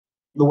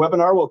The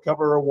webinar will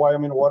cover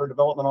Wyoming Water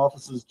Development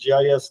Office's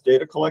GIS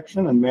data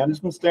collection and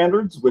management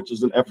standards, which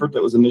is an effort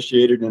that was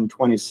initiated in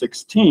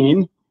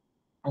 2016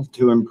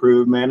 to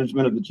improve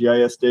management of the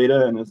GIS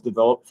data and is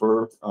developed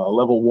for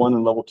level 1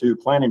 and level 2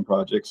 planning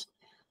projects.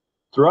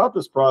 Throughout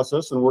this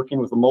process and working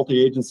with a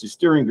multi-agency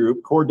steering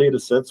group, core data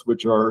sets,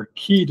 which are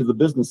key to the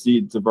business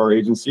needs of our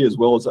agency as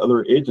well as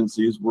other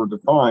agencies, were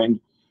defined.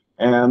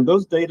 And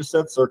those data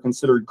sets are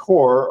considered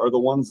core, are the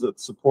ones that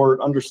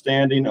support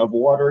understanding of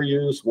water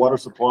use, water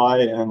supply,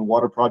 and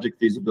water project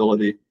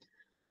feasibility.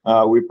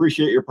 We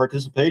appreciate your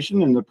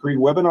participation in the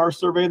pre-webinar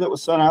survey that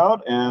was sent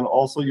out and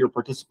also your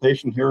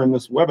participation here in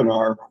this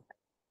webinar.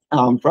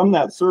 From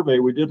that survey,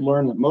 we did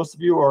learn that most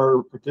of you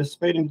are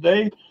participating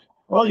today.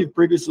 Well, you've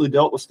previously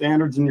dealt with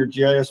standards in your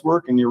GIS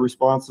work, and your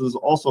responses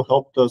also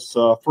helped us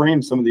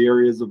frame some of the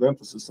areas of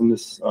emphasis in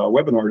this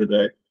webinar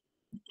today.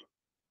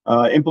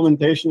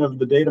 Implementation of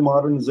the data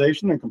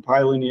modernization and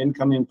compiling the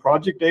incoming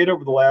project data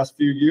over the last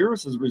few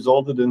years has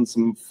resulted in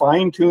some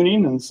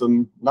fine-tuning and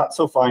some not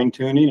so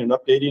fine-tuning and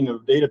updating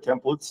of data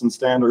templates and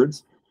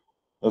standards.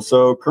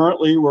 So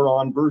currently we're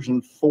on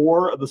version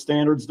 4 of the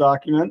standards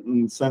document,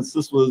 and since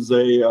this was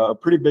a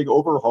pretty big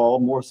overhaul,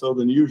 more so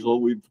than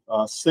usual, we've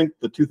synced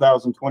the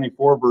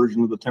 2024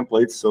 version of the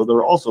templates, so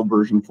they're also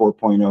version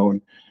 4.0,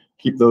 and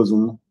keep those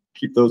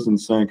in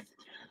sync.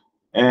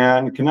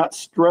 And cannot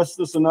stress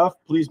this enough,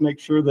 please make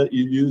sure that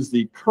you use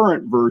the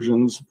current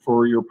versions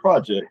for your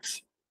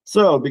projects.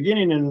 So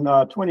beginning in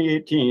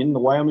 2018, the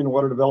Wyoming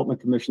Water Development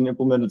Commission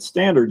implemented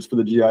standards for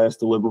the GIS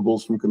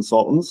deliverables from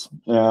consultants.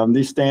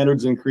 These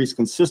standards increase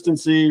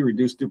consistency,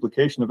 reduce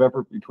duplication of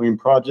effort between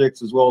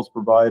projects, as well as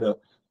provide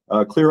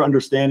a clear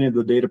understanding of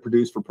the data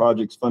produced for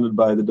projects funded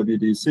by the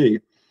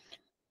WWDO.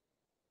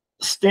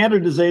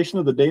 Standardization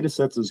of the data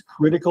sets is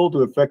critical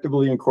to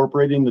effectively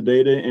incorporating the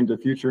data into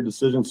future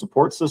decision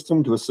support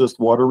system to assist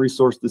water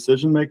resource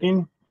decision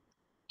making.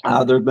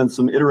 There have been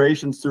some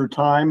iterations through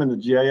time, and the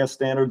GIS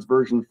standards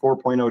version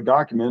 4.0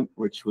 document,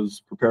 which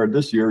was prepared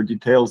this year,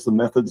 details the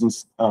methods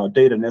and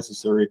data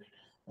necessary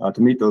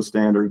to meet those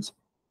standards.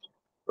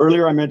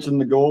 Earlier, I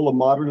mentioned the goal of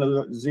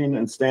modernizing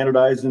and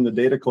standardizing the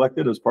data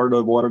collected as part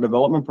of water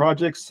development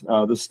projects.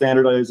 This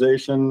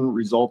standardization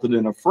resulted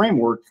in a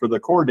framework for the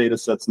core data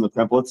sets in the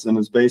templates and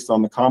is based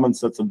on the common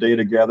sets of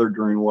data gathered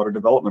during water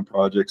development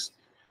projects.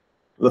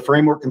 The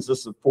framework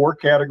consists of 4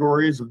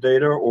 categories of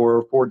data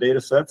or 4 data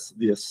sets.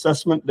 The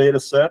assessment data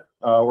set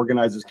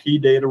organizes key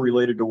data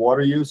related to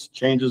water use,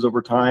 changes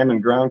over time,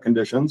 and ground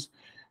conditions.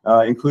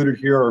 Included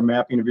here are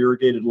mapping of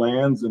irrigated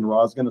lands and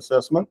Rosgan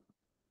assessment.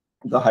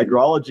 The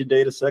hydrology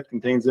data set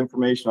contains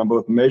information on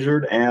both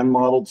measured and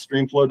modeled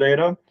streamflow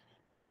data.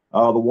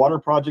 The water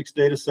projects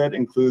data set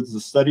includes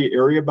the study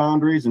area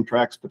boundaries and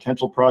tracks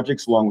potential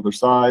projects along with their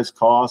size,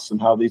 costs,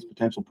 and how these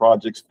potential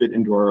projects fit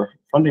into our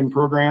funding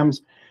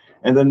programs.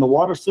 And then the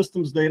water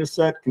systems data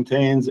set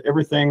contains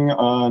everything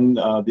on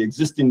the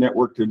existing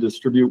network to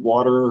distribute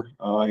water,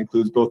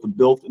 includes both the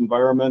built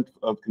environment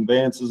of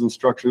conveyances and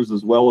structures,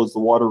 as well as the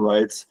water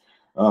rights,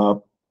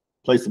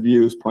 place of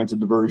use, points of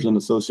diversion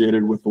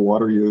associated with the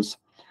water use.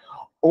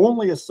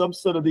 Only a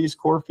subset of these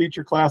core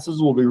feature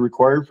classes will be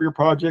required for your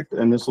project,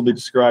 and this will be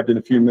described in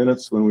a few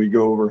minutes when we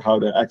go over how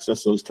to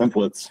access those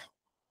templates.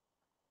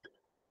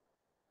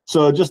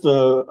 So just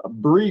a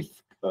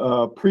brief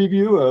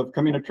preview of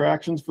coming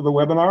attractions for the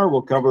webinar.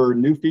 We'll cover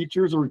new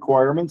features and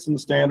requirements in the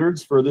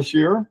standards for this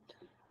year.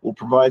 We'll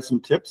provide some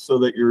tips so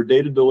that your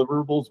data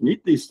deliverables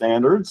meet these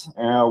standards.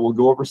 We'll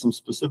go over some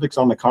specifics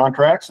on the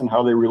contracts and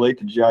how they relate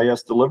to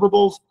GIS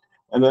deliverables.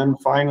 And then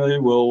finally,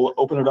 we'll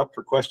open it up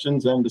for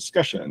questions and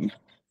discussion.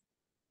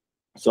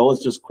 So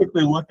let's just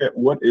quickly look at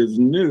what is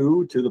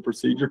new to the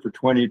procedure for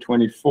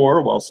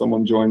 2024 while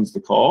someone joins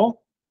the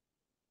call.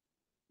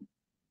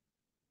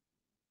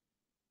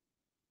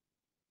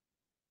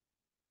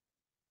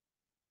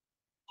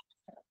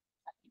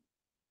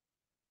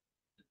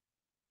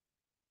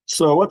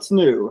 So what's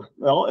new?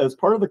 Well, as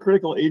part of the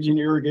critical aging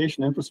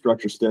irrigation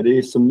infrastructure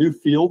study, some new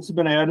fields have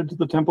been added to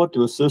the template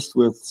to assist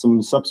with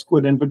some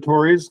subsequent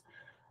inventories.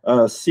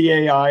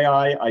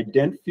 CAII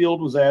ident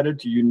field was added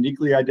to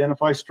uniquely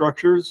identify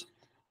structures.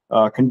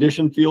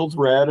 Condition fields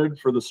were added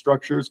for the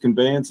structures,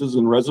 conveyances,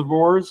 and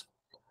reservoirs.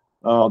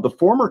 The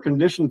former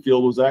condition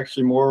field was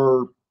actually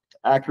more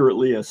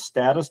accurately a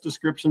status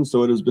description,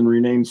 so it has been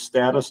renamed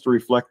status to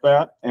reflect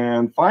that.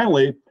 And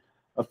finally,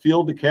 a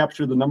field to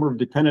capture the number of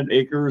dependent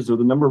acres or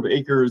the number of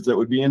acres that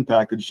would be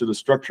impacted should a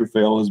structure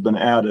fail has been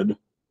added.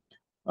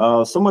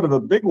 Somewhat of a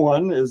big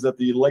one is that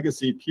the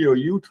legacy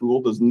POU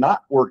tool does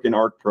not work in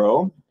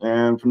ArcPro,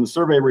 and from the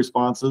survey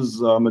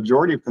responses,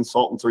 majority of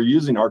consultants are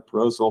using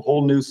ArcPro, so a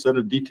whole new set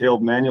of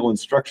detailed manual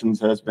instructions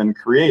has been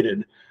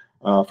created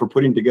for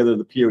putting together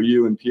the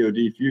POU and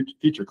POD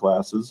feature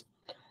classes.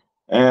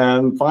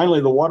 And finally,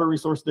 the water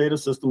resource data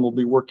system will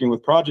be working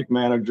with project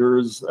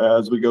managers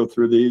as we go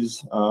through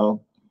these,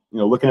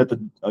 looking at the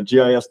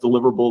GIS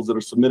deliverables that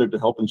are submitted to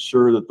help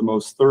ensure that the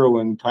most thorough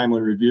and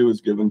timely review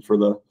is given for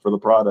the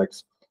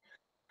products.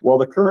 While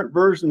the current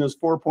version is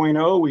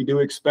 4.0, we do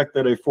expect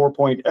that a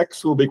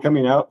 4.x will be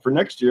coming out for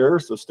next year,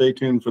 so stay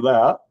tuned for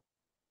that.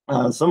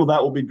 Some of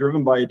that will be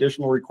driven by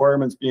additional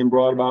requirements being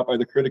brought about by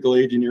the critical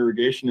aging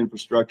irrigation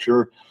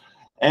infrastructure.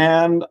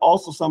 And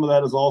also some of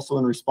that is also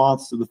in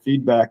response to the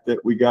feedback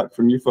that we got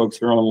from you folks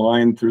here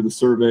online through the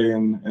survey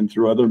and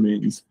through other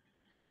means.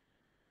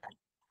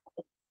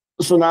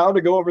 So now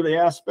to go over the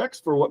aspects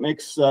for what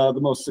makes the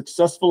most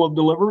successful of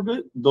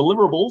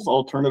deliverables,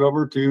 I'll turn it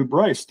over to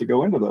Bryce to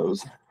go into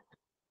those.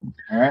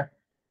 All right.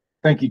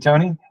 Thank you,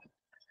 Tony.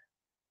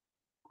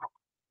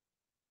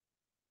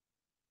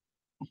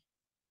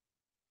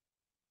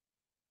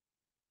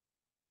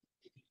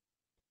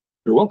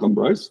 You're welcome,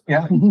 Bryce.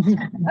 Yeah.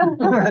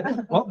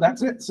 Well,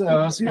 that's it.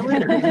 So see you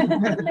later.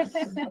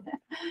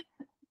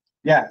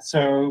 Yeah.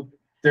 So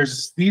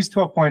there's these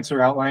 12 points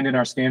are outlined in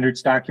our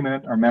standards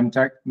document, our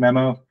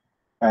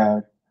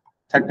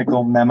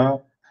technical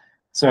memo.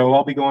 So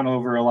I'll be going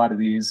over a lot of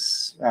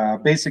these.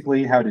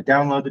 Basically, how to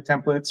download the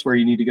templates, where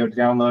you need to go to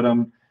download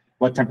them,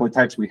 what template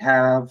types we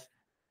have,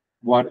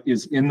 what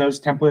is in those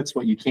templates,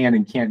 what you can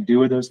and can't do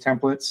with those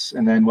templates,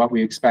 and then what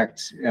we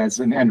expect as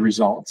an end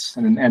result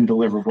and an end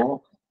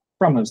deliverable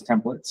from those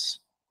templates.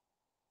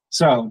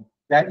 So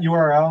that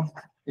URL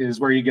is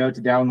where you go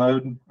to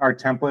download our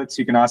templates.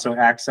 You can also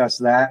access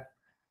that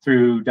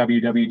through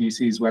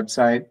WWDC's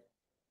website.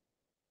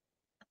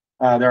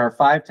 There are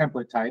 5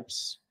 template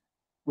types,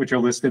 which are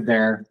listed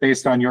there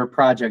based on your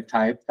project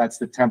type. That's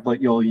the template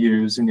you'll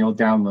use and you'll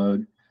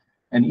download.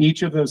 And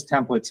each of those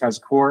templates has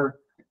core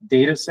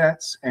data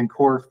sets and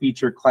core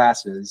feature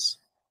classes,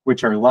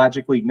 which are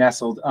logically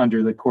nestled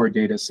under the core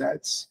data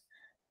sets.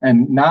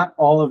 And not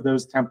all of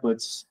those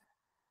templates,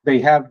 they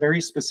have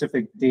very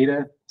specific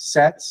data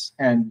sets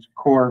and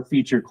core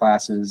feature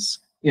classes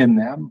in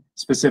them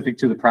specific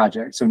to the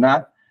project. So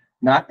not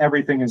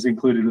everything is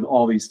included with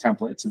all these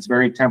templates. It's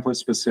very template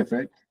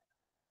specific.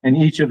 And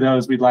each of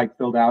those we'd like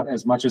filled out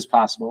as much as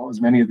possible,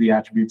 as many of the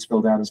attributes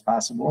filled out as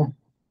possible.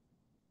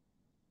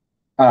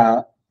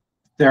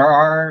 There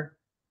are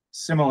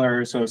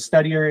similar, so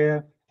study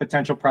area,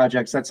 potential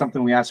projects, that's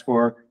something we ask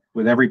for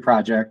with every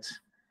project,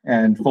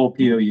 and full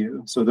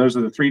POU. So those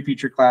are the 3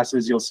 feature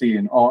classes you'll see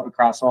in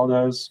across all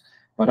those.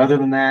 But other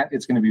than that,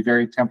 it's going to be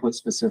very template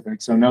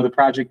specific. So know the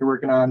project you're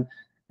working on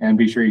and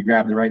be sure you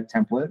grab the right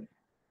template.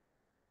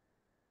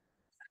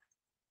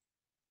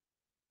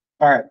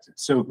 All right,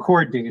 so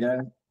core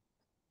data.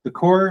 The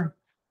core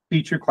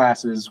feature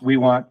classes we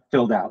want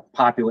filled out,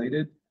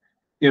 populated.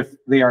 If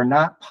they are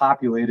not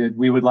populated,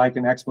 we would like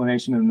an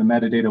explanation in the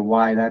metadata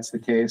why that's the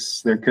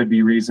case. There could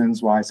be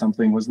reasons why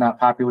something was not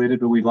populated,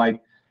 but we'd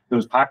like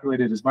those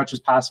populated as much as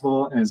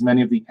possible and as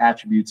many of the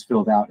attributes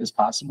filled out as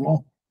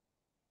possible.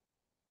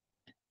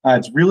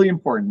 It's really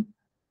important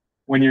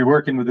when you're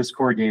working with this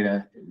core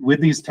data, with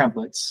these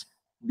templates,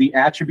 the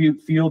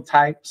attribute field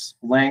types,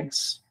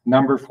 lengths,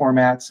 number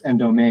formats, and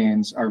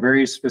domains are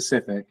very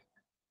specific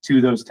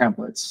to those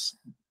templates.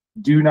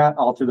 Do not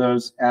alter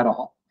those at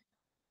all.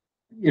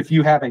 If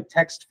you have a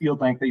text field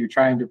length that you're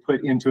trying to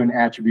put into an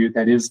attribute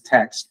that is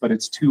text, but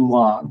it's too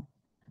long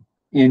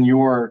in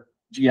your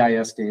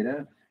GIS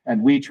data,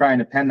 and we try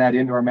and append that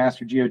into our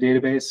master geo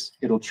database,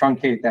 it'll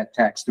truncate that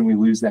text and we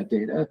lose that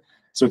data.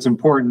 So it's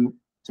important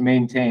to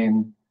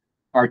maintain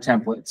our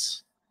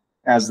templates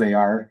as they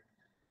are.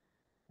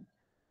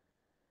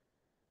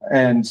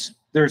 And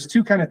there's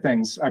 2 kind of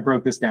things I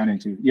broke this down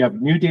into. You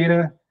have new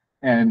data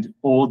and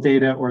old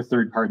data or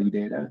third-party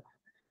data.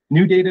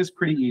 New data is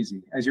pretty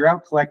easy. As you're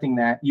out collecting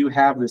that, you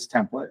have this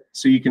template.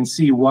 So you can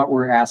see what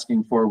we're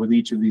asking for with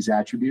each of these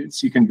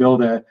attributes. You can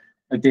build a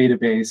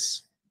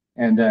database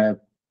and a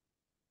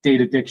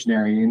data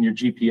dictionary in your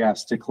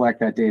GPS to collect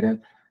that data.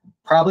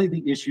 Probably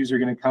the issues are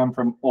going to come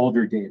from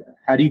older data.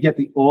 How do you get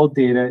the old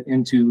data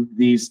into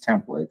these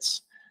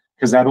templates?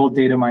 Because that old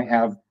data might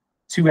have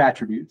 2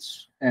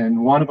 attributes,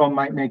 and one of them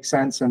might make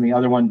sense and the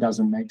other one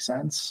doesn't make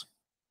sense.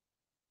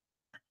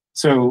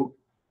 So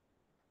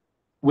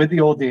with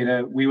the old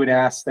data, we would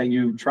ask that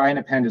you try and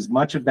append as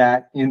much of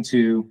that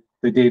into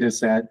the data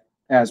set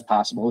as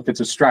possible. If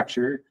it's a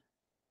structure,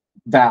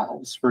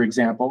 valves, for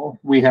example,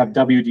 we have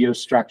WWDO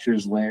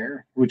structures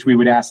layer, which we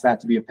would ask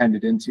that to be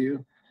appended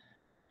into.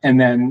 And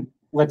then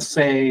let's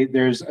say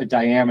there's a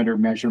diameter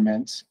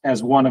measurement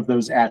as one of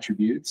those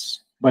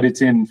attributes, but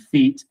it's in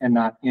feet and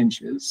not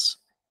inches.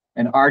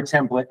 And our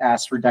template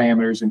asks for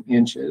diameters in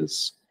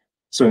inches.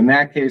 So in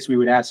that case, we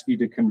would ask you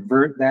to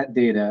convert that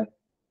data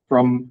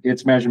from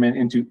its measurement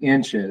into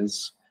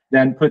inches,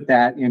 then put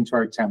that into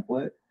our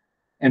template.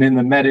 And in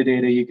the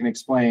metadata, you can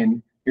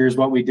explain, here's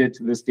what we did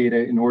to this data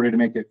in order to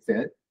make it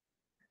fit.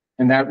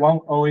 And that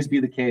won't always be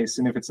the case.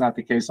 And if it's not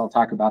the case, I'll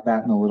talk about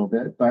that in a little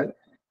bit. But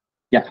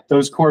yeah,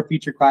 those core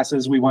feature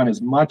classes, we want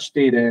as much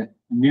data,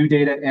 new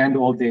data and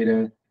old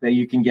data, that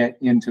you can get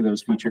into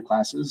those feature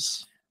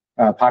classes,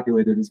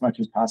 populated as much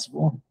as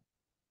possible.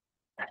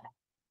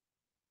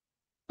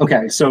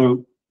 Okay,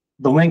 so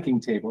the linking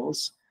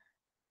tables.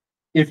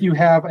 If you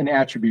have an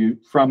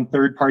attribute from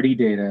third-party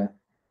data,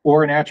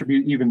 or an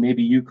attribute even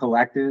maybe you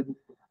collected,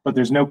 but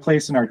there's no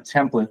place in our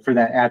template for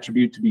that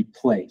attribute to be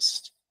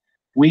placed.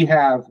 We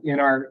have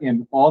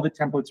in all the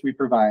templates we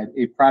provide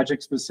a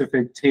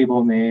project-specific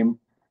table name.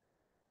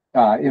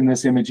 In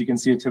this image, you can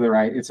see it to the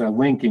right. It's a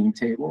linking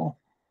table.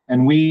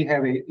 And we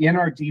have in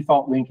our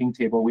default linking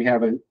table, we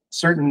have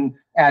certain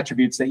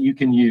attributes that you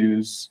can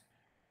use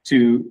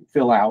to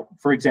fill out.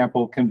 For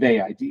example, convey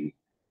ID.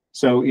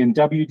 So in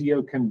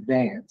WDO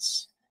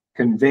conveyance,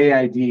 convey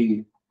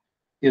ID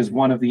is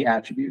one of the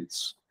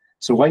attributes.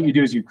 So what you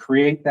do is you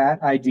create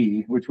that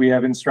ID, which we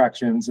have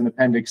instructions in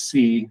Appendix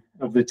C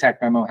of the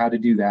tech memo how to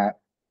do that.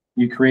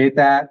 You create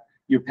that,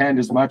 you append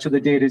as much of the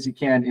data as you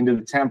can into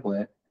the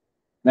template.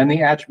 Then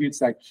the attributes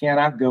that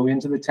cannot go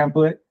into the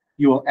template,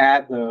 you will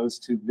add those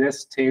to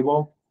this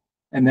table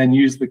and then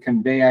use the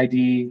convey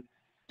ID,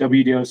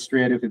 WDO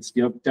strid, if it's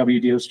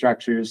WDO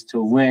structures, to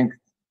link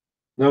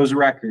those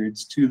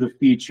records to the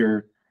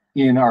feature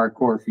in our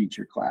core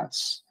feature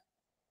class.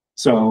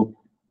 So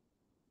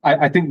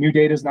I think new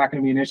data is not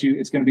going to be an issue.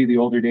 It's going to be the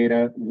older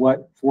data.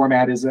 What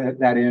format is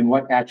that in?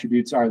 What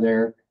attributes are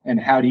there? And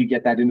how do you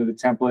get that into the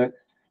template?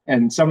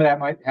 And some of that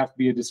might have to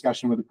be a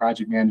discussion with the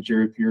project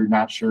manager. If you're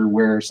not sure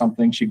where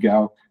something should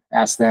go,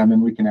 ask them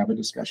and we can have a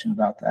discussion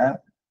about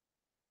that.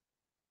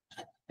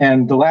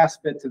 And the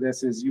last bit to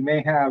this is you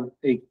may have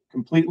a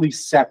completely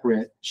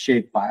separate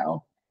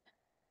shapefile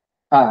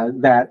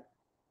that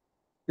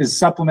is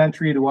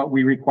supplementary to what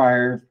we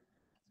require,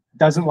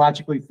 doesn't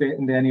logically fit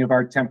into any of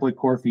our template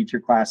core feature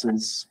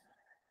classes.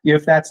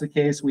 If that's the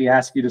case, we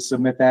ask you to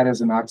submit that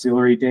as an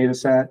auxiliary data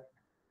set.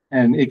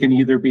 And it can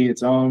either be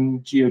its own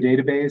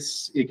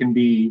geodatabase, it can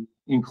be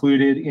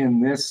included in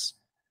this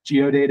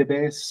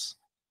geodatabase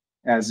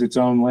as its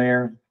own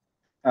layer,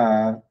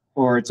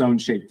 or its own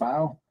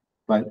shapefile.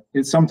 But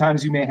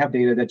sometimes you may have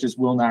data that just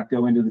will not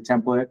go into the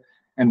template,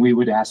 and we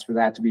would ask for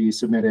that to be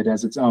submitted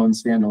as its own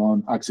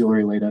standalone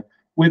auxiliary data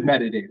with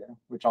metadata,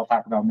 which I'll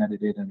talk about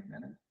metadata in a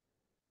minute.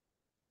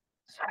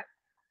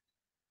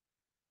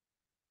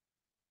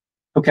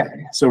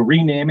 Okay, so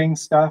renaming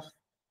stuff.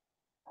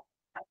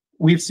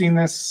 We've seen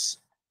this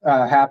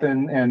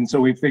happen, and so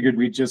we figured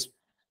we'd just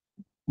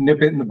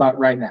nip it in the butt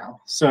right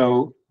now.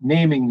 So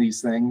naming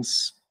these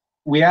things,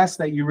 we ask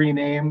that you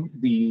rename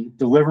the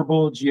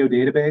deliverable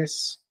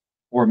geodatabase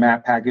or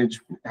map package,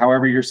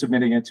 however you're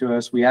submitting it to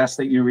us. We ask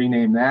that you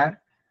rename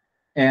that.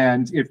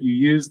 And if you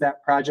use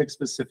that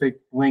project-specific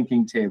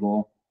linking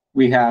table,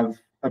 we have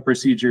a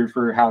procedure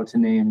for how to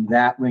name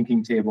that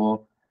linking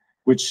table,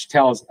 which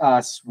tells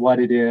us what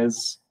it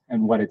is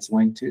and what it's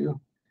linked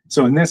to.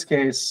 So in this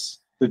case,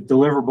 the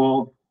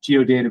deliverable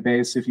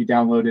geodatabase, if you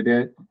downloaded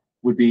it,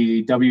 would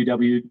be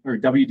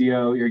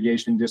WWDO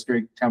Irrigation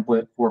District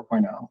Template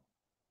 4.0.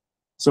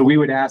 So we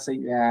would ask that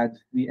you add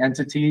the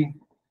entity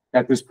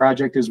that this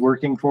project is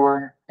working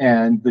for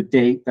and the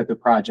date that the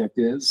project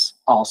is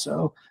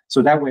also.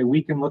 So that way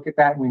we can look at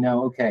that and we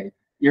know, okay,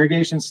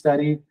 irrigation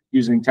study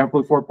using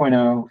Template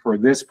 4.0 for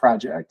this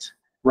project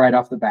right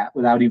off the bat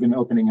without even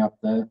opening up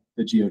the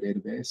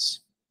geodatabase.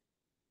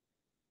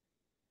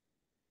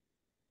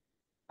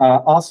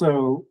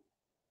 Also,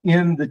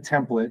 in the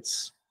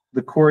templates,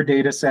 the core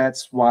data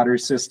sets, water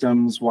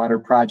systems, water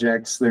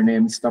projects, their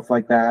names, stuff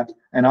like that,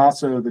 and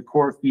also the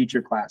core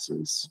feature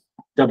classes,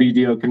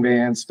 WDO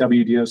conveyance,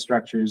 WDO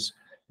structures,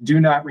 do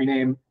not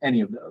rename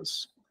any of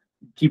those.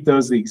 Keep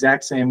those the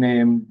exact same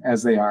name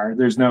as they are.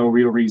 There's no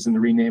real reason to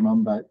rename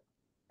them, but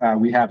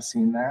we have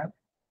seen that.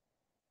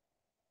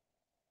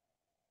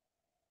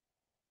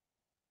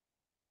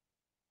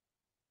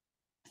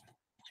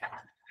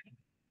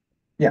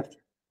 Yeah.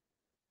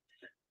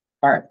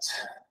 All right.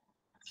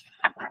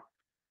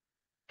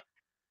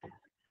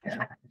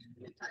 Yeah.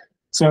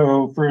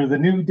 So for the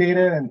new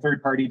data and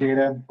third-party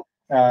data,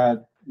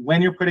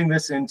 when you're putting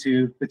this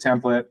into the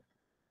template,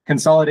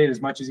 consolidate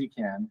as much as you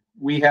can.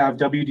 We have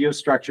WDO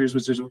structures,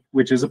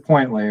 which is a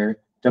point layer,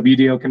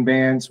 WDO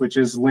conveyance, which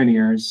is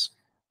linears,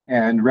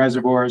 and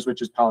reservoirs,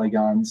 which is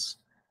polygons.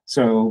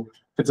 So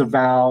if it's a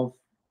valve,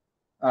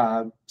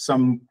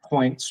 some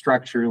point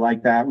structure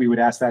like that, we would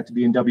ask that to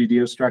be in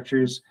WDO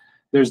structures.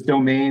 There's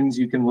domains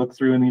you can look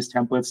through in these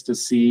templates to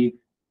see.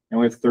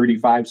 We have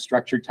 35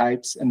 structure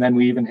types, and then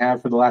we even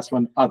have for the last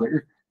one,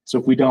 other. So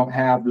if we don't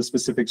have the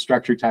specific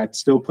structure type,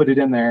 still put it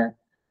in there.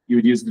 You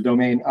would use the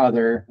domain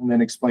other, and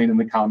then explain in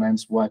the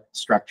comments what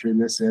structure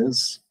this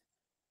is.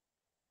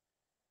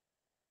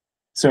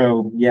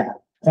 So yeah,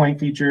 point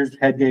features,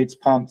 head gates,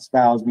 pumps,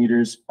 valves,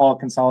 meters, all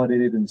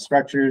consolidated in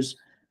structures.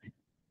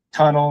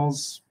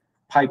 Tunnels,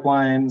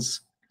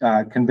 pipelines,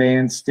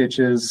 conveyance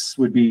stitches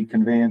would be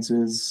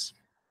conveyances.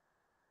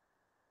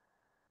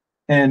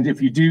 And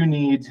if you do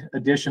need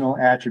additional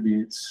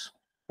attributes,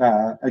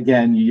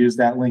 again, you use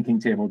that linking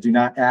table. Do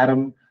not add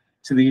them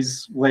to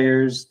these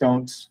layers.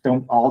 Don't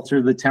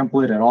alter the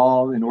template at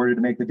all in order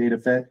to make the data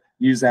fit.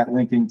 Use that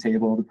linking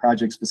table, the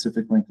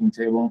project-specific linking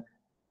table.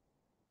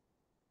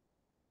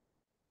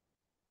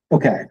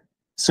 Okay,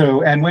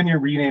 so, and when you're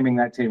renaming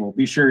that table,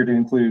 be sure to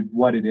include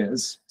what it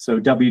is.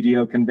 So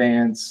WDO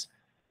conveyance,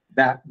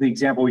 the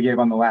example we gave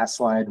on the last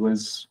slide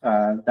was,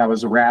 that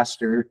was a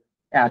raster.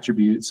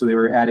 attribute. So they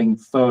were adding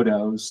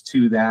photos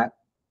to that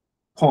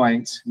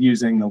point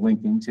using the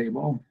linking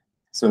table.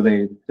 So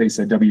they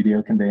said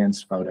WDO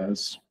conveyance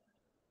photos.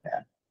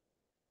 Yeah.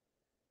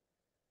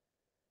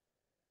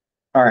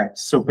 All right,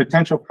 so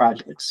potential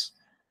projects.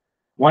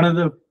 One of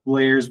the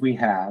layers we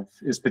have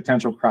is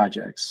potential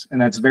projects,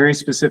 and that's very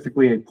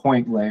specifically a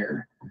point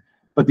layer.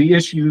 But the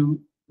issue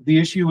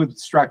with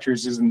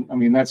structures isn't, I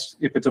mean, that's,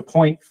 if it's a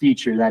point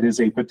feature that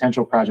is a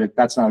potential project,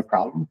 that's not a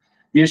problem.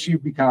 The issue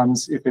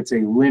becomes if it's a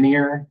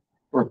linear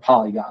or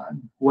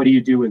polygon. What do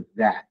you do with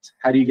that?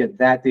 How do you get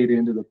that data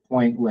into the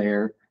point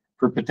layer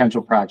for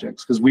potential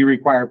projects? Because we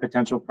require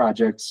potential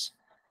projects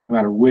no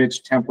matter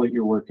which template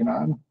you're working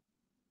on.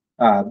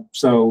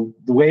 So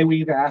the way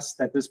we've asked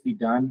that this be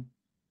done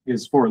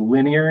is for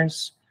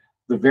linears,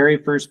 the very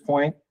first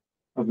point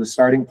of the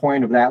starting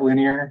point of that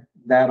linear,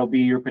 that'll be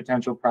your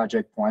potential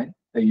project point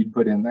that you'd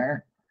put in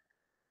there.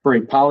 For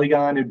a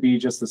polygon, it'd be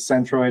just the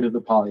centroid of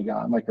the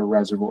polygon, like a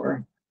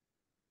reservoir.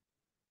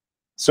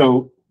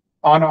 So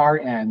on our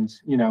end,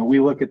 you know, we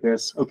look at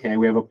this, okay,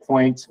 we have a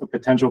point, a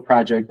potential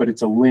project, but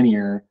it's a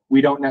linear.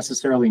 We don't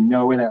necessarily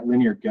know where that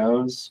linear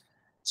goes.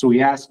 So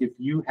we ask if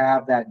you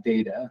have that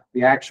data,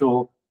 the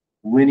actual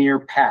linear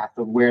path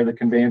of where the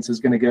conveyance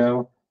is going to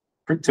go,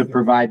 to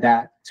provide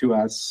that to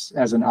us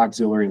as an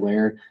auxiliary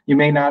layer. You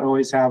may not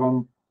always have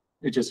them,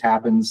 it just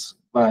happens.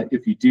 But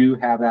if you do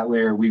have that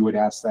layer, we would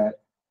ask that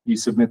you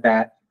submit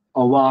that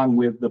along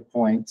with the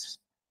points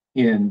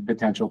in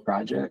potential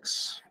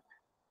projects.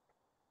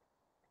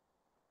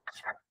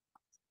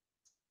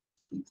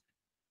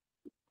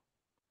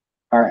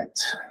 All right,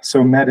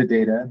 so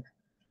metadata,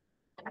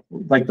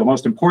 like the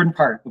most important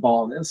part of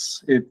all of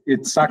this.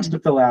 It sucks to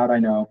fill out, I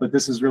know, but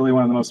this is really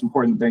one of the most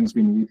important things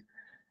we need.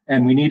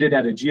 And we need it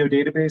at a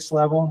geodatabase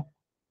level,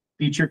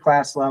 feature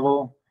class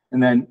level,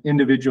 and then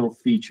individual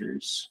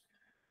features.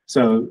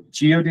 So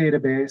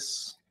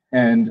geodatabase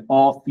and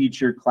all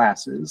feature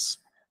classes.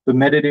 The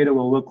metadata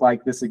will look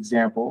like this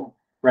example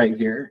right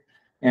here.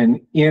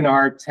 And in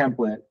our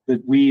template,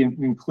 that we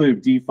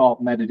include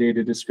default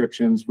metadata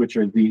descriptions, which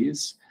are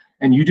these.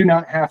 And you do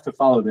not have to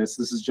follow this.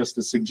 This is just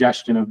a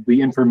suggestion of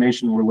the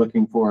information we're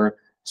looking for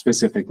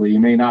specifically. You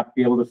may not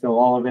be able to fill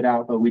all of it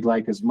out, but we'd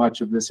like as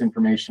much of this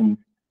information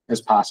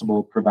as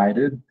possible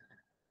provided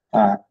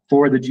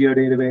for the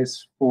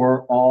geodatabase,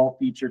 for all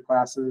feature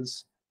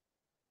classes,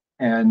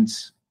 and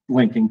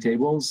linking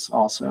tables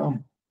also.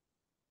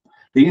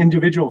 The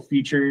individual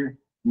feature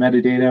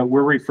metadata,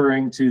 we're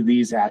referring to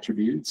these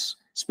attributes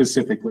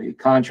specifically: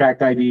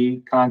 contract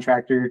ID,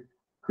 contractor,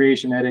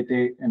 creation edit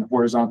date, and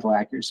horizontal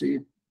accuracy.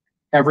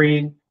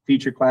 Every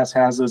feature class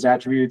has those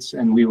attributes,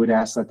 and we would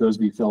ask that those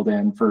be filled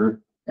in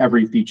for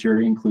every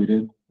feature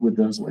included with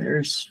those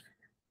layers.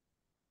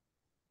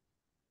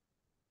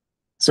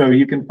 So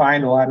you can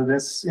find a lot of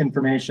this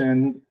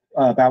information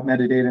about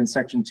metadata in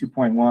section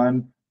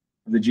 2.1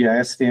 of the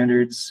GIS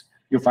standards.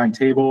 You'll find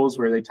tables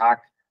where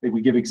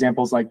we give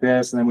examples like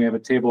this, and then we have a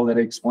table that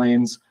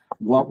explains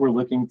what we're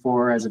looking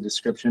for as a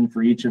description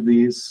for each of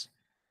these.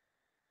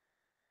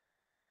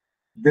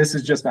 This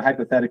is just a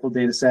hypothetical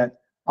data set.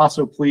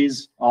 Also,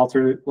 please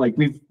alter, like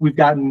we've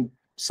gotten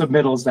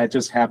submittals that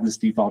just have this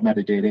default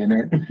metadata in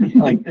it.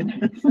 Like,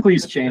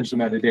 please change the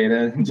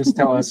metadata and just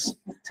tell us.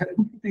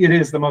 It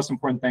is the most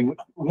important thing.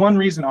 One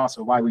reason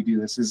also why we do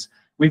this is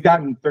we've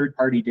gotten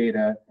third-party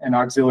data and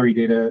auxiliary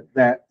data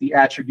that the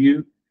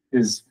attribute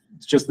is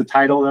just, the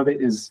title of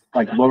it is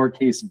like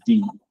lowercase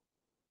d.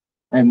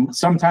 And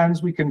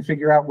sometimes we can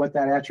figure out what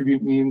that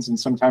attribute means, and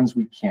sometimes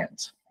we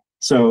can't.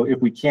 So if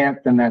we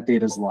can't, then that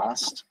data is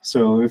lost.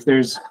 So if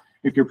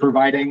you're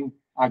providing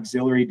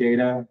auxiliary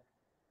data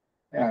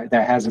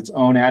that has its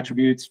own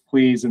attributes,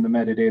 please in the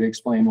metadata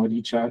explain what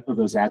each of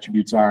those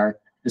attributes are,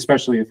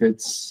 especially if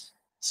it's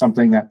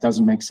something that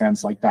doesn't make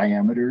sense, like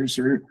diameters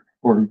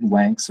or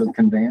lengths of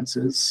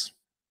conveyances.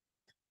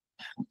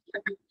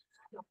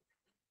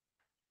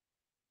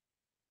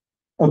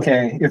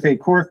 Okay, if a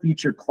core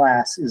feature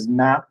class is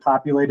not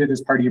populated as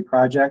part of your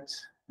project,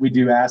 we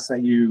do ask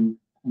that you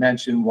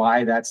mention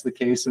why that's the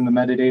case in the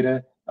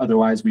metadata.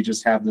 Otherwise, we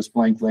just have this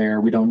blank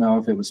layer. We don't know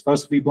if it was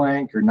supposed to be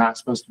blank or not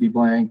supposed to be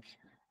blank.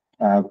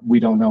 We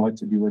don't know what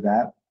to do with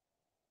that.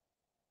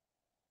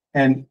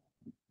 And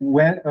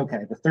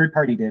okay, the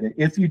third-party data.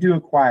 If you do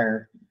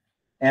acquire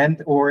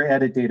and or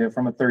edit data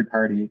from a third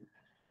party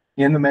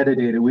in the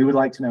metadata, we would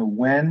like to know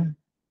when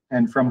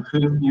and from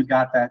whom you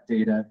got that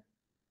data,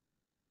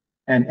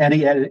 and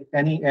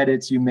any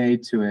edits you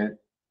made to it,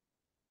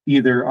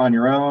 either on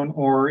your own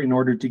or in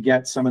order to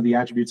get some of the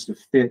attributes to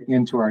fit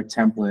into our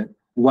template,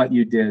 what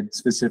you did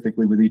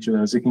specifically with each of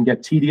those. It can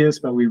get tedious,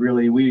 but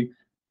we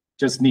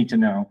just need to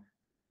know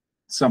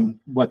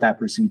what that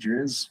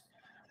procedure is.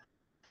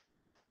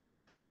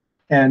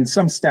 And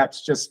some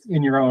steps just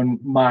in your own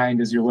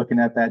mind as you're looking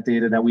at that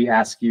data that we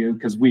ask you,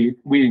 because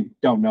we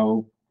don't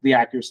know the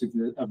accuracy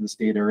of this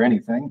data or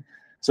anything.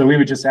 So we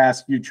would just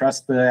ask you,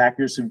 trust the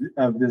accuracy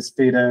of this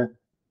data,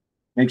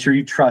 make sure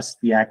you trust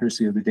the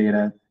accuracy of the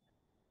data,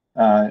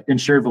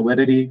 ensure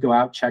validity, go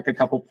out, check a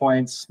couple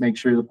points, make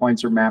sure the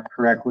points are mapped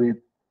correctly.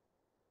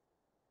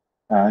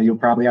 You'll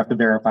probably have to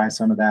verify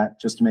some of that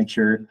just to make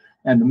sure.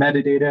 And the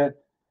metadata,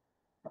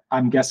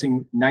 I'm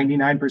guessing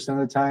 99%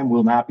 of the time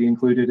will not be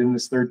included in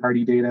this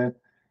third-party data.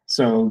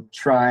 So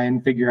try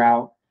and figure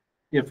out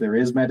if there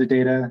is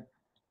metadata.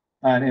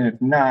 And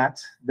if not,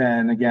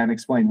 then again,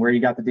 explain where you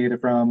got the data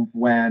from,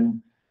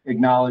 when,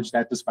 acknowledge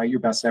that despite your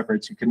best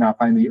efforts, you could not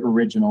find the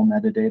original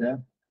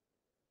metadata.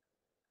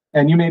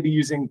 And you may be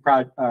using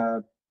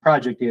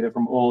project data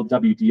from old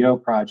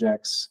WWDO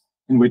projects,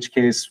 in which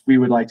case we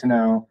would like to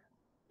know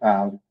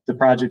the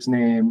project's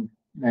name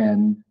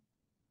and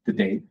the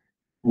date,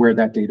 where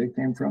that data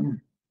came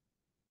from.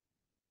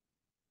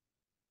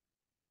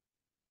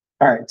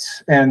 All right,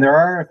 and there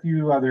are a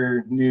few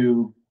other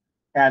new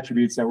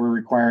attributes that we're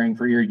requiring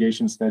for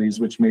irrigation studies,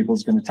 which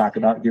Maple's going to talk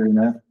about here in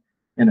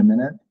a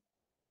minute.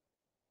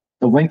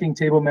 The linking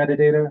table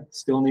metadata,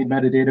 still need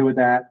metadata with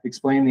that.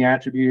 Explain the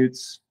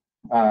attributes,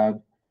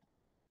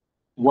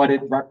 what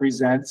it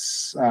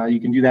represents. You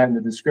can do that in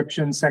the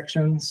description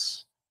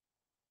sections.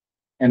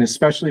 And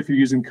especially if you're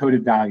using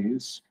coded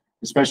values,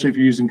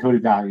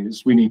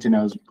 we need to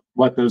know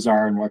what those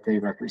are and what they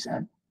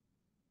represent.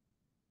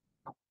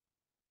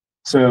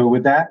 So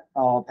with that,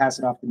 I'll pass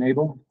it off to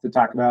Mabel to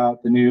talk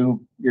about the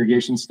new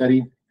irrigation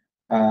study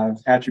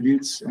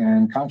attributes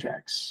and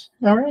contracts.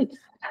 All right.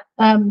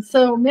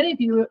 So many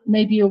of you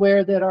may be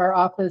aware that our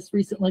office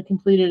recently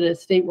completed a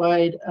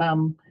statewide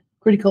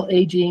critical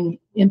aging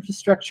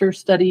infrastructure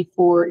study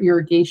for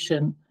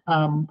irrigation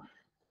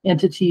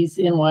entities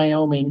in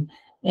Wyoming.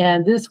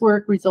 And this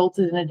work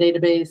resulted in a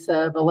database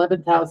of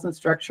 11,000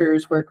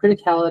 structures where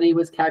criticality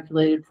was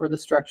calculated for the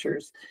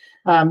structures.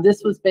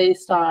 This was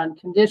based on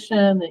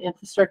condition, the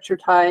infrastructure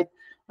type,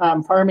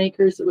 farm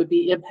acres that would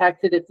be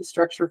impacted if the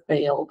structure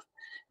failed.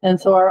 And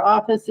so our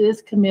office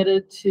is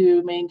committed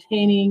to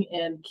maintaining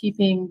and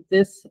keeping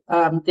this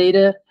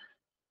data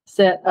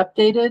set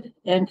updated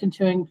and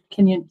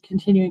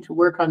continuing to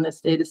work on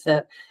this data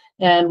set.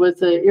 And with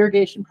the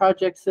irrigation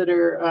projects that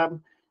are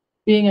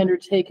being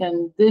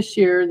undertaken this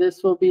year,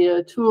 this will be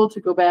a tool to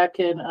go back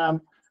and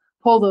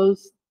pull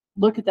those,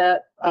 look at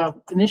that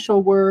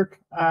initial work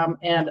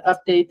and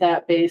update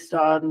that based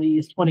on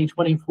these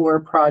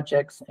 2024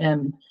 projects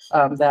and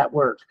that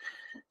work.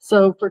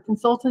 So for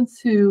consultants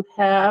who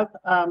have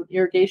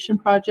irrigation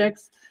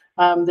projects,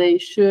 they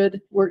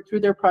should work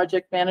through their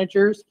project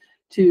managers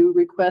to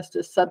request a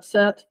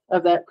subset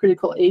of that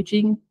critical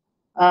aging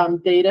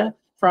data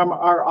from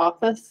our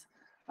office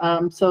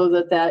so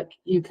that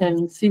you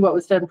can see what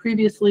was done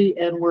previously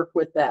and work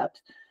with that.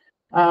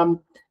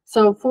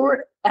 So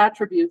for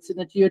attributes in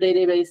the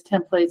geodatabase,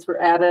 templates were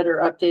added or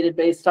updated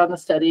based on the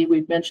study.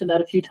 We've mentioned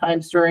that a few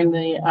times during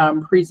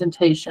the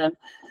presentation,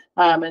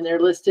 and they're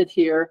listed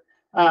here.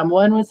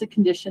 One was the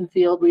condition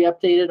field. We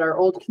updated our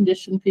old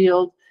condition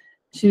field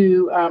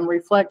to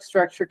reflect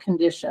structure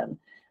condition.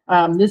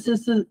 This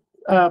is the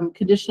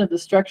condition of the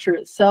structure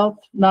itself,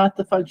 not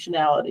the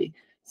functionality.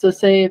 So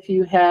say if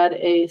you had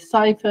a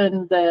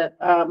siphon that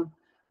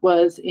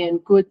was in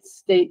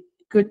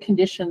good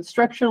condition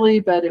structurally,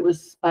 but it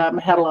was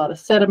had a lot of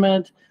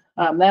sediment,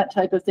 that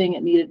type of thing,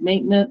 it needed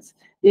maintenance,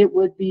 it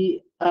would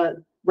be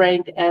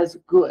ranked as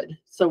good.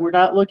 So we're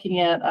not looking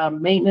at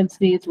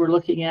maintenance needs, we're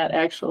looking at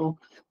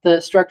the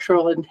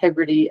structural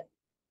integrity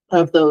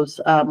of those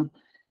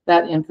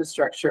that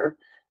infrastructure.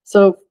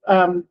 So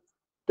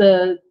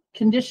the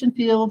condition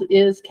field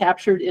is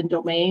captured in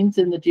domains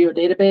in the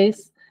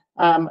geodatabase,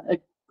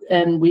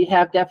 and we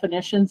have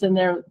definitions in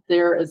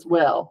there as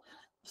well.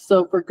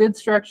 So for good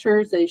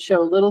structures, they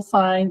show little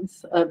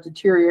signs of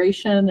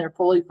deterioration, they're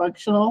fully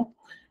functional.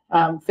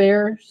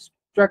 Fair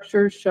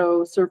structures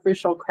show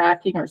superficial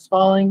cracking or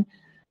spalling.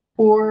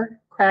 Poor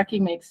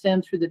cracking may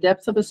extend through the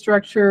depths of a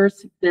structure.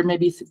 There may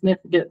be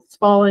significant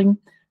spalling.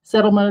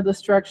 Settlement of the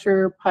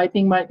structure,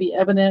 piping might be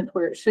evident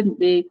where it shouldn't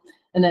be.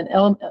 And then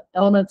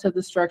elements of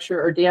the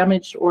structure are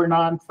damaged or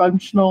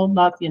non-functional,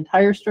 not the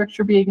entire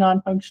structure being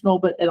non-functional,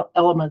 but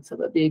elements of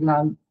it being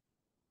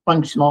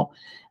non-functional.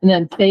 And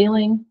then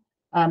failing,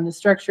 the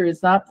structure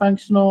is not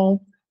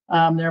functional.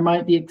 There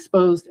might be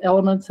exposed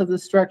elements of the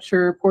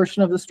structure,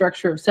 portion of the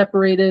structure have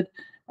separated,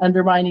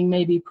 undermining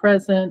may be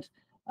present.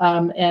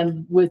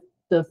 And with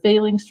the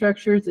failing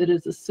structures, it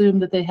is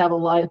assumed that they have a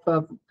life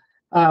of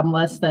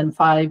less than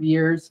 5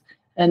 years.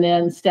 And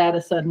then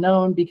status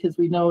unknown, because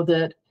we know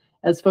that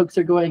as folks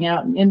are going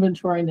out and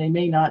inventorying, they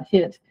may not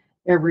hit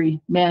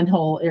every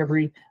manhole,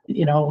 every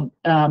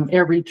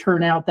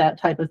turnout, that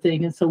type of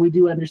thing. And so we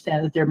do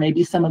understand that there may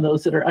be some of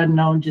those that are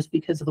unknown just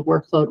because of the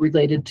workload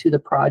related to the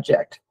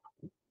project.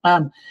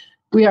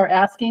 We are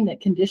asking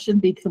that condition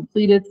be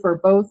completed for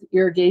both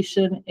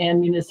irrigation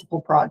and municipal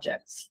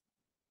projects.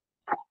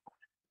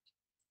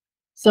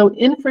 So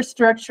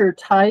infrastructure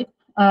type,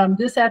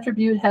 this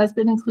attribute has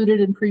been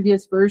included in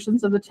previous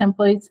versions of the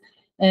templates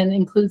and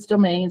includes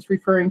domains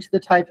referring to the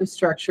type of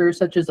structure,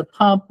 such as a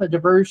pump, a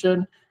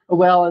diversion, a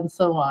well, and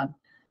so on.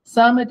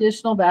 Some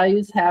additional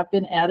values have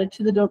been added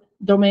to the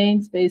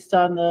domains based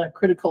on the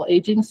critical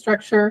aging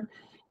structure,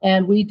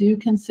 and we do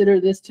consider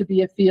this to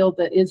be a field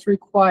that is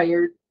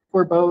required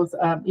for both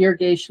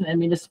irrigation and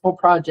municipal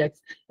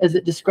projects as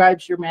it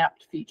describes your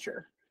mapped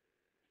feature.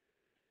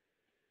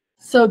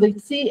 So the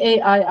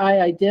CAII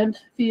ident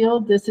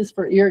field, this is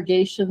for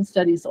irrigation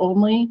studies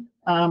only.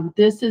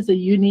 This is a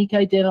unique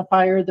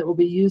identifier that will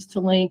be used to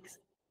link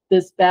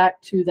this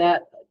back to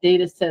that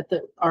data set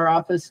that our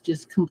office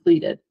just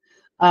completed.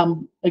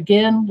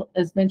 Again,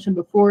 as mentioned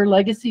before,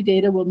 legacy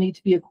data will need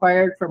to be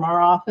acquired from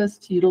our office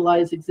to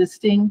utilize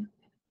existing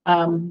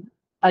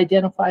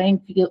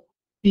identifying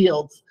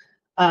fields.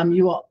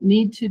 You will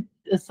need to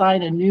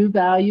assign a new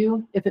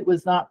value if it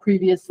was not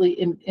previously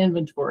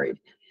inventoried.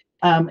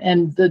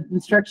 And the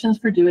instructions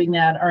for doing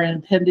that are in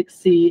Appendix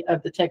C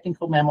of the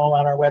technical memo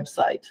on our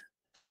website.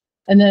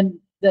 And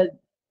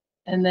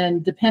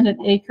then dependent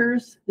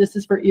acres, this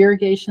is for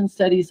irrigation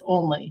studies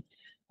only.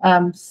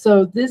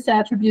 So this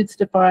attributes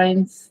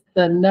defines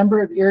the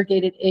number of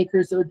irrigated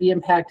acres that would be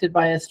impacted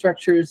by a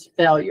structure's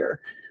failure.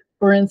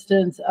 For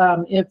instance,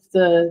 if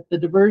the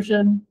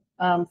diversion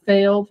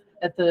failed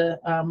at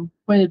the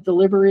point of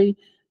delivery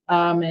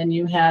and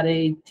you had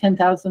a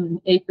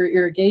 10,000 acre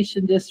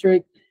irrigation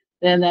district,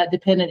 then that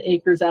dependent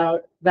acres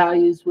out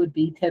values would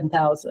be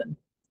 10,000.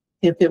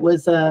 If it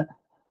was a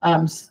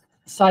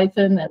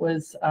siphon that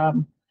was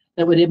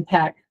that would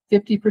impact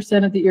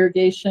 50% of the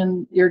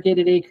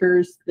irrigated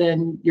acres,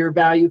 then your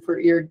value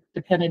for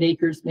dependent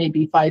acres may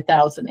be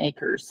 5,000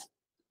 acres.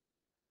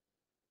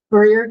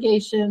 For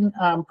irrigation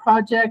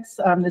projects,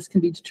 this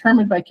can be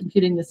determined by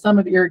computing the sum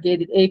of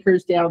irrigated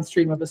acres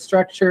downstream of a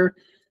structure,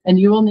 and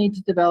you will need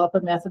to develop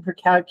a method for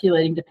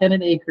calculating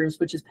dependent acres,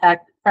 which is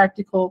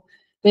practical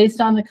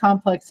based on the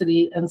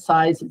complexity and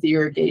size of the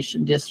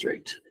irrigation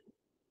district.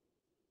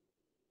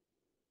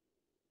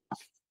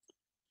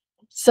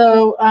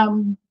 So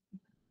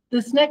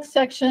this next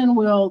section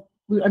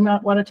I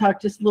might want to talk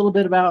just a little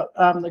bit about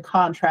the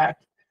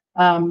contract.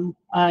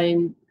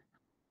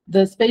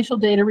 The spatial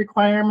data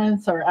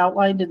requirements are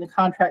outlined in the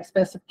contract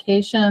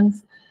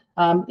specifications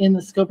in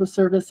the scope of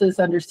services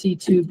under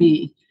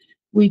C2B.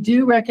 We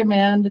do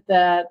recommend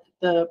that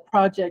the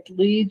project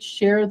leads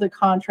share the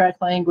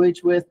contract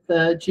language with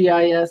the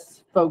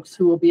GIS folks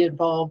who will be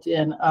involved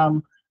in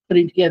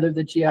putting together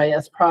the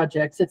GIS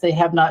projects if they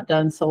have not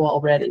done so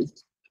already.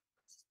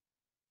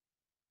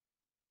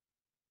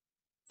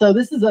 So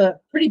this is a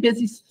pretty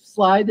busy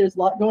slide. There's a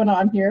lot going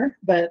on here,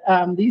 but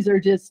these are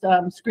just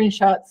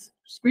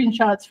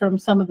screenshots from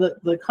some of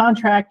the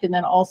contract and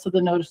then also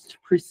the notice to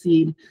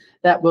proceed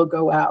that will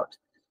go out.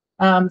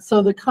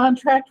 So the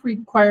contract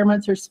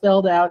requirements are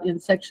spelled out in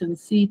section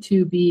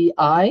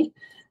C2BI.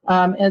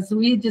 As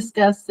we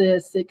discuss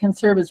this, it can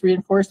serve as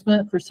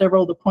reinforcement for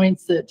several of the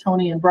points that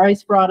Tony and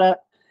Bryce brought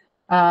up,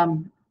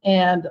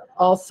 and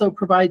also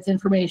provides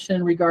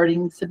information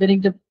regarding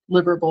submitting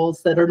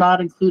deliverables that are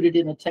not included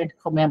in a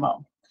technical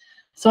memo.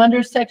 So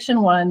under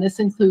section 1, this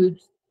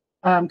includes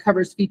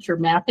covers feature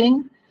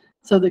mapping.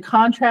 So the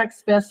contract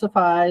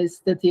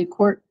specifies that the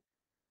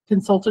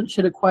consultant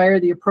should acquire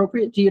the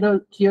appropriate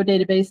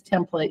geodatabase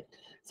template.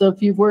 So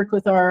if you've worked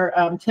with our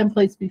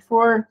templates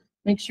before,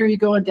 make sure you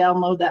go and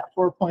download that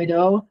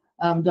 4.0.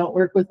 Don't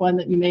work with one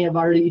that you may have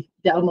already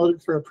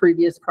downloaded for a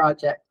previous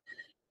project.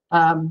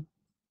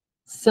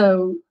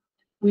 So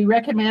we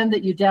recommend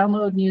that you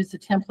download and use the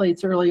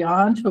templates early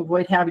on to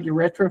avoid having to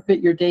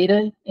retrofit your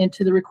data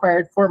into the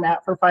required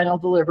format for final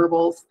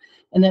deliverables.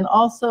 And then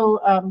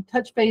also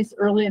touch base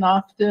early and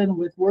often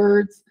with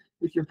words,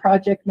 with your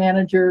project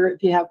manager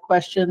if you have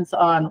questions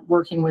on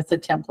working with the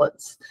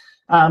templates.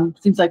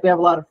 Seems like we have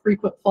a lot of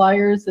frequent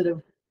flyers that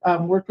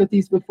have worked with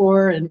these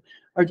before, and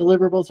our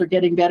deliverables are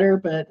getting better,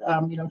 but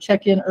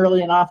check in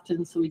early and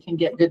often so we can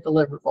get good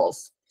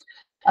deliverables.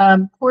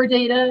 Core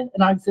data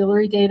and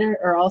auxiliary data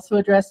are also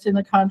addressed in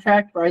the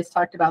contract. Bryce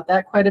talked about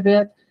that quite a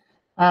bit.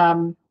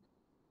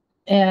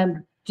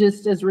 And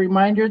just as a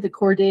reminder, the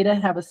core data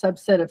have a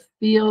subset of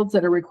fields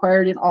that are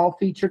required in all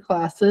feature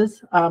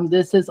classes.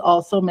 This is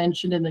also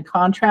mentioned in the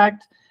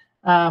contract.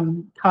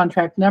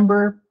 Contract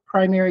number,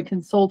 primary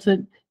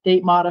consultant,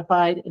 date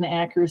modified, and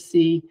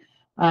accuracy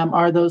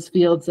are those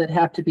fields that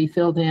have to be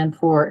filled in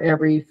for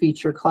every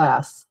feature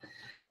class.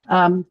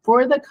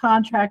 For the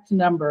contract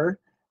number,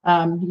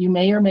 you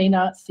may or may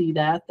not see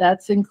that.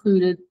 That's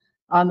included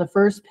on the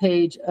first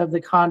page of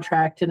the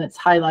contract, and it's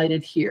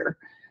highlighted here.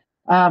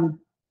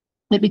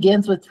 It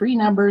begins with 3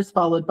 numbers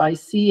followed by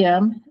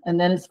CM, and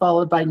then it's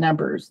followed by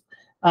numbers.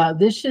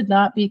 This should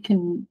not be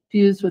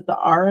confused with the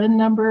RN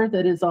number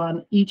that is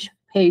on each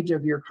page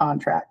of your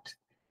contract.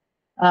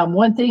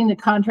 One thing, the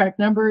contract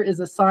number is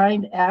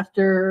assigned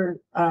after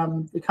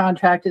the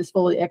contract is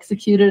fully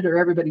executed or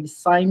everybody's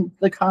signed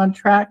the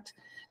contract.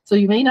 So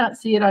you may not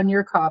see it on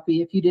your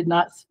copy if you did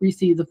not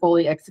receive the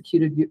fully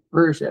executed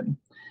version.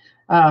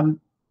 And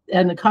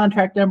the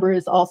contract number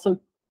is also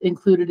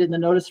included in the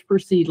notice to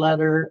proceed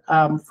letter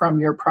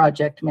from your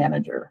project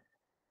manager.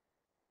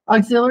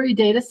 Auxiliary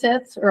data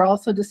sets are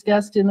also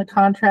discussed in the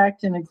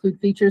contract and include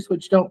features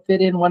which don't fit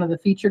in one of the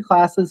feature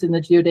classes in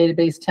the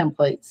geodatabase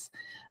templates.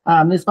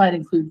 This might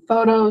include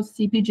photos,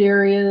 CPG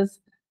areas,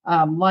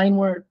 line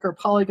work or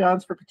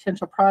polygons for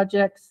potential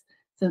projects,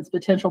 since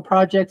potential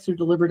projects are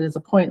delivered as a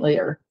point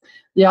layer.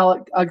 The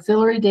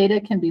auxiliary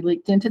data can be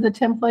leaked into the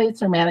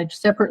templates or managed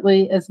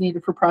separately as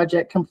needed for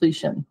project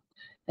completion.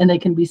 And they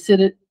can be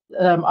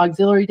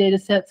auxiliary data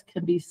sets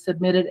can be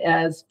submitted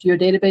as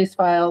geodatabase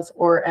files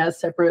or as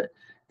separate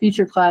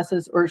feature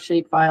classes or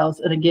shape files.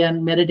 And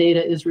again,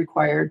 metadata is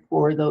required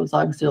for those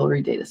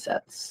auxiliary data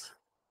sets.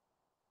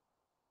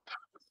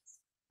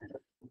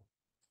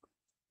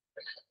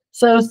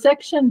 So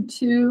section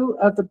 2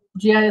 of the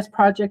GIS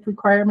project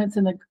requirements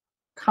in the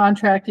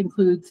contract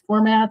includes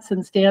formats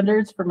and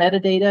standards for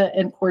metadata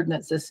and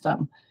coordinate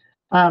system.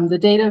 The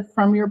data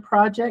from your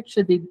project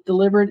should be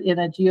delivered in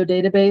a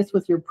geodatabase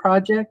with your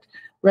project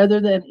rather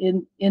than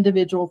in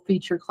individual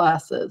feature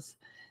classes.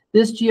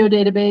 This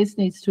geodatabase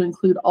needs to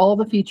include all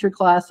the feature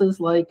classes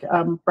like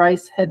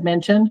Bryce had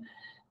mentioned.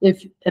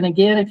 If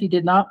you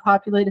did not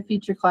populate a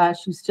feature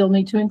class, you still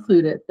need to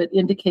include it, but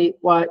indicate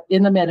why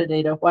in the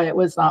metadata why it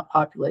was not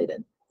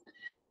populated.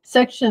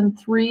 Section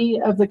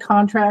 3 of the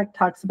contract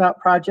talks about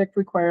project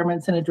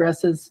requirements and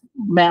addresses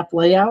map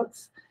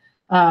layouts.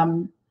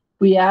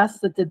 We ask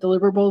that the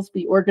deliverables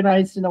be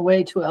organized in a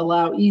way to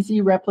allow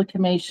easy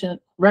replication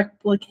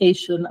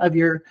of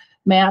your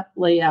map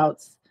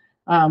layouts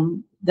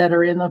that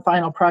are in the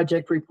final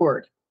project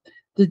report.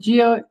 The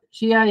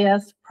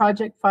GIS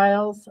project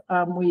files,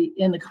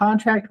 in the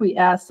contract, we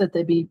ask that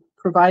they be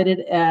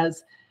provided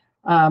as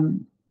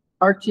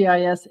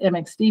ArcGIS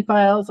MXD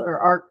files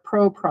or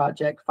ArcPro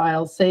project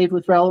files saved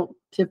with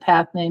relative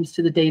path names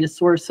to the data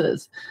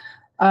sources.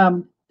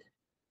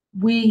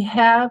 We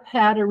have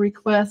had a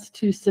request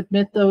to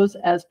submit those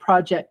as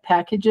project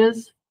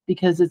packages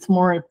because it's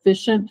more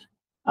efficient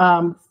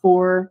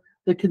for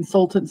the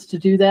consultants to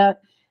do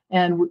that.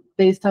 And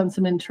based on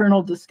some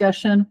internal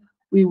discussion,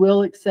 we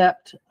will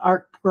accept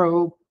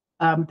ArcPro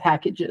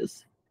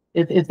packages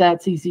if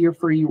that's easier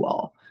for you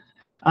all.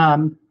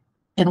 And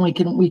we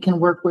can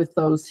work with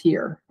those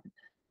here.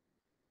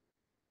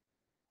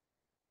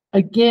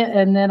 Again,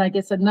 and then I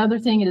guess another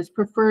thing, it is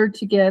preferred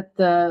to get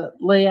the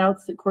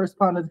layouts that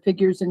correspond to the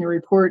figures in your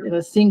report in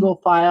a single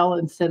file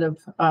instead of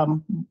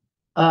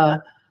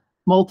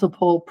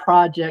multiple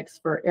projects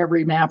for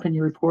every map in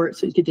your report.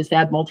 So you could just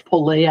add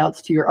multiple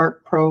layouts to your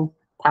ArcPro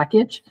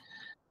package,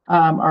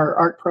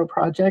 our ArcPro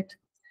project.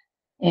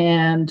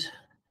 And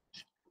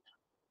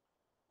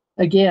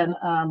again,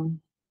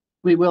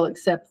 we will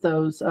accept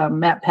those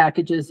map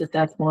packages if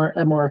that's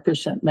a more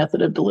efficient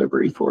method of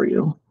delivery for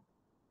you.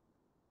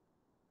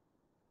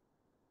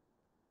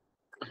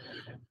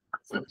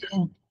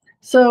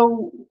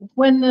 So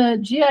when the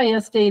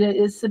GIS data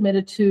is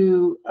submitted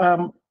to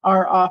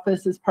our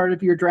office as part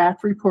of your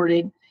draft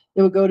reporting,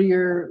 it will go to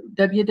your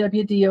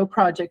WWDO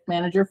project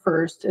manager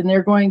first, and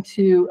they're going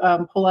to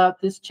pull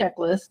out this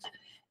checklist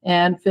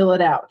and fill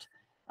it out.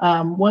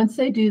 Once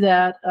they do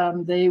that,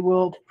 they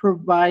will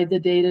provide the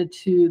data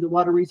to the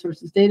Water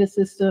Resources Data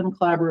System,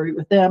 collaborate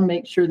with them,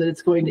 make sure that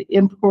it's going to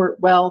import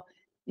well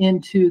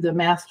into the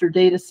master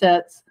data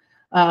sets,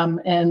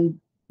 and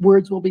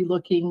WORDS will be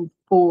looking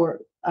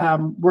for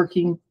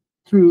working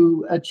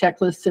through a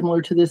checklist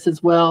similar to this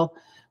as well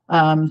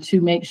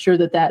to make sure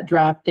that that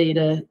draft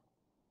data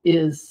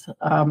is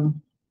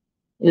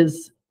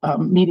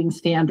meeting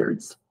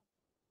standards.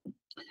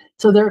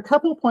 So there are a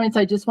couple of points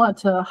I just want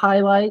to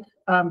highlight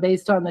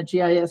based on the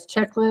GIS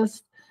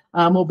checklist.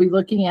 We'll be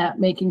looking at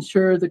making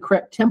sure the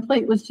correct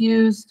template was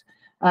used.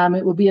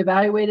 It will be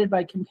evaluated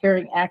by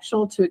comparing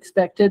actual to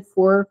expected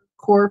for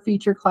core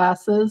feature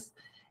classes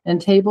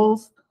and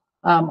tables.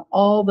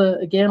 All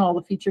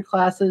the feature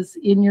classes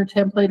in your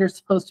template are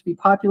supposed to be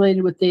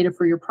populated with data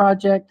for your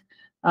project.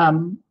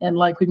 And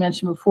like we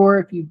mentioned before,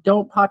 if you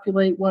don't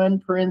populate one,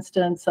 for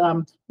instance,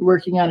 you're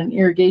working on an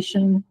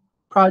irrigation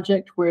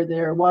project where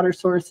their water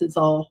source is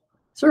all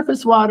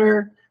surface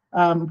water,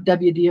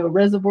 WWDO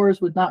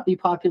reservoirs would not be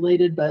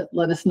populated, but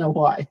let us know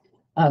why,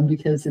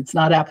 because it's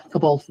not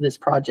applicable to this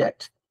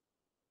project.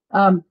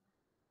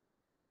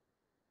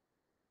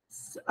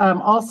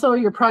 Also,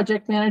 your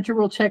project manager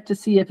will check to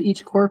see if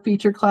each core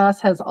feature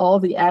class has all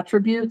the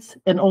attributes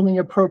and only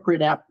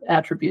appropriate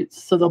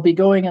attributes. So they'll be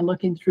going and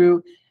looking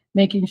through,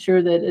 making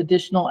sure that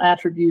additional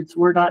attributes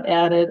were not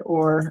added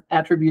or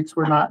attributes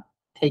were not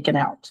taken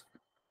out.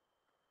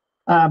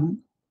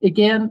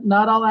 Again,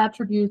 not all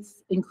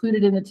attributes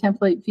included in the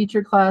template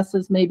feature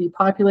classes may be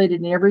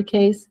populated in every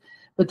case,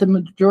 but the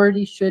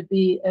majority should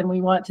be, and we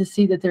want to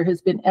see that there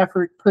has been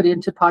effort put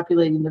into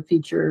populating the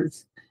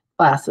features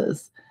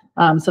classes.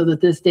 So that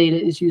this data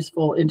is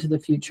useful into the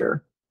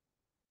future.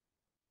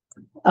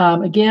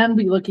 Again,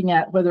 be looking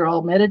at whether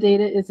all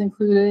metadata is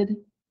included,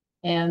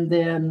 and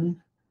then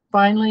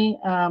finally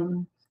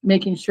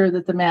making sure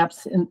that the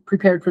maps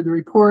prepared for the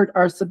report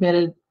are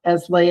submitted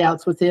as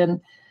layouts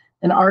within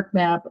an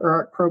ArcMap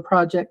or ArcPro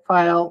project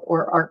file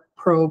or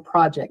ArcPro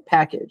project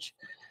package.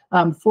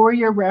 For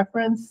your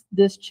reference,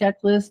 this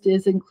checklist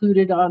is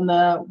included on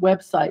the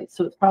website,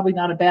 so it's probably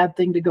not a bad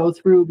thing to go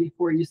through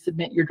before you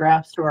submit your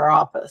drafts to our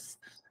office.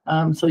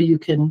 So you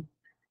can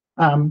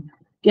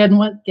get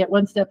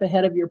one step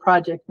ahead of your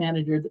project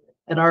manager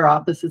at our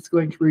office that's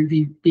going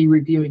to be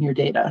reviewing your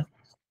data.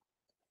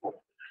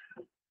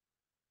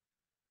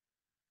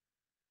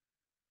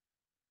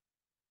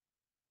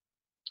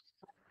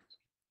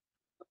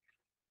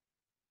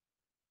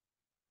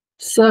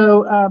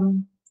 So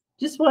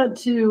just want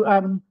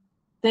to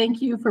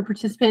thank you for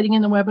participating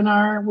in the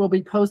webinar. We'll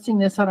be posting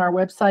this on our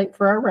website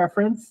for our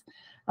reference.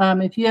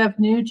 If you have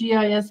new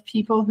GIS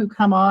people who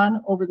come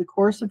on over the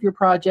course of your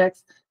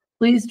projects,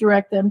 please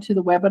direct them to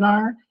the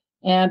webinar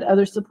and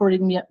other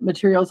supporting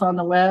materials on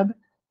the web.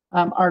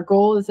 Our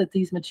goal is that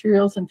these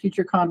materials and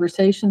future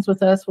conversations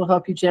with us will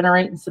help you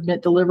generate and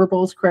submit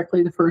deliverables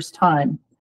correctly the first time.